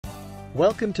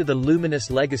Welcome to the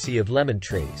luminous legacy of lemon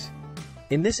trees.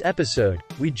 In this episode,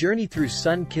 we journey through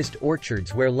sun-kissed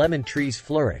orchards where lemon trees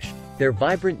flourish, their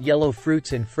vibrant yellow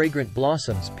fruits and fragrant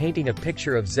blossoms painting a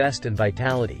picture of zest and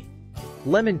vitality.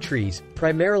 Lemon trees,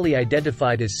 primarily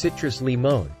identified as Citrus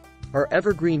limon, are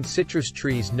evergreen citrus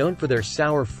trees known for their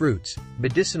sour fruits,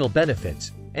 medicinal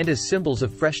benefits, and as symbols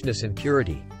of freshness and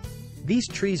purity. These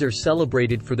trees are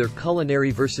celebrated for their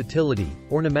culinary versatility,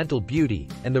 ornamental beauty,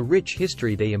 and the rich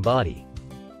history they embody.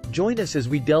 Join us as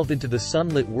we delve into the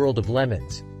sunlit world of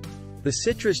lemons. The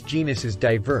citrus genus is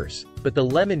diverse, but the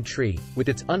lemon tree, with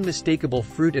its unmistakable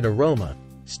fruit and aroma,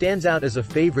 stands out as a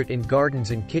favorite in gardens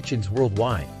and kitchens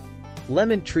worldwide.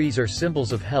 Lemon trees are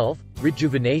symbols of health,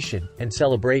 rejuvenation, and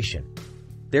celebration.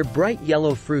 Their bright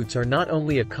yellow fruits are not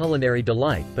only a culinary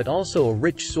delight but also a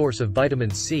rich source of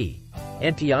vitamin C,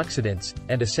 antioxidants,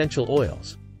 and essential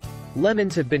oils.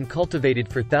 Lemons have been cultivated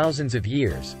for thousands of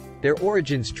years, their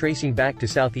origins tracing back to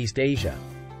Southeast Asia.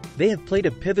 They have played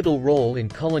a pivotal role in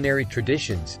culinary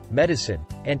traditions, medicine,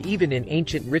 and even in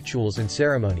ancient rituals and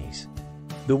ceremonies.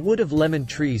 The wood of lemon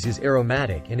trees is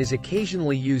aromatic and is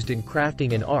occasionally used in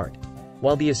crafting and art,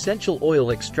 while the essential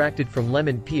oil extracted from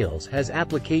lemon peels has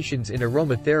applications in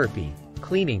aromatherapy,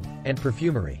 cleaning, and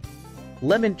perfumery.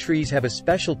 Lemon trees have a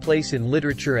special place in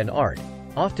literature and art,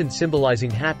 often symbolizing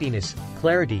happiness,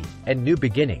 clarity, and new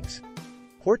beginnings.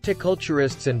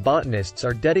 Horticulturists and botanists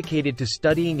are dedicated to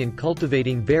studying and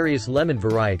cultivating various lemon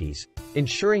varieties,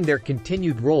 ensuring their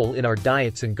continued role in our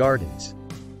diets and gardens.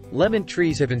 Lemon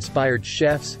trees have inspired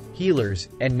chefs, healers,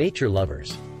 and nature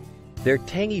lovers. Their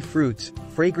tangy fruits,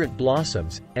 fragrant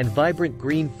blossoms, and vibrant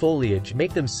green foliage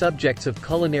make them subjects of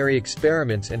culinary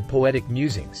experiments and poetic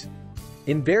musings.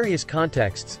 In various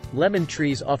contexts, lemon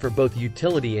trees offer both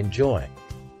utility and joy.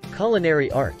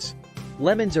 Culinary arts.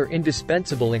 Lemons are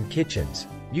indispensable in kitchens,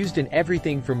 used in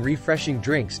everything from refreshing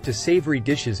drinks to savory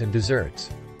dishes and desserts.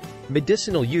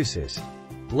 Medicinal uses.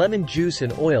 Lemon juice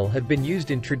and oil have been used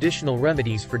in traditional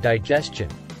remedies for digestion,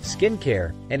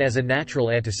 skincare, and as a natural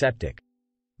antiseptic.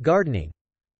 Gardening.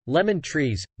 Lemon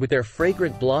trees, with their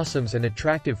fragrant blossoms and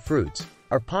attractive fruits,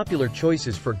 are popular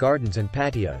choices for gardens and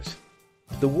patios.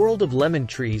 The world of lemon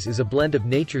trees is a blend of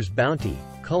nature's bounty,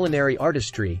 culinary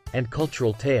artistry, and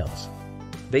cultural tales.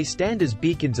 They stand as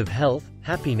beacons of health,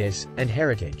 happiness, and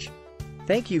heritage.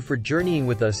 Thank you for journeying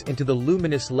with us into the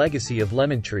luminous legacy of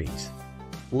lemon trees.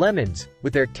 Lemons,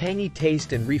 with their tangy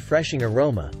taste and refreshing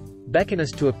aroma, beckon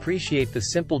us to appreciate the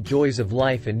simple joys of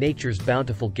life and nature's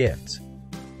bountiful gifts.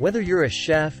 Whether you're a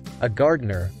chef, a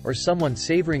gardener, or someone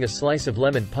savoring a slice of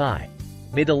lemon pie,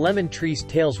 may the lemon tree's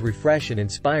tales refresh and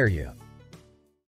inspire you.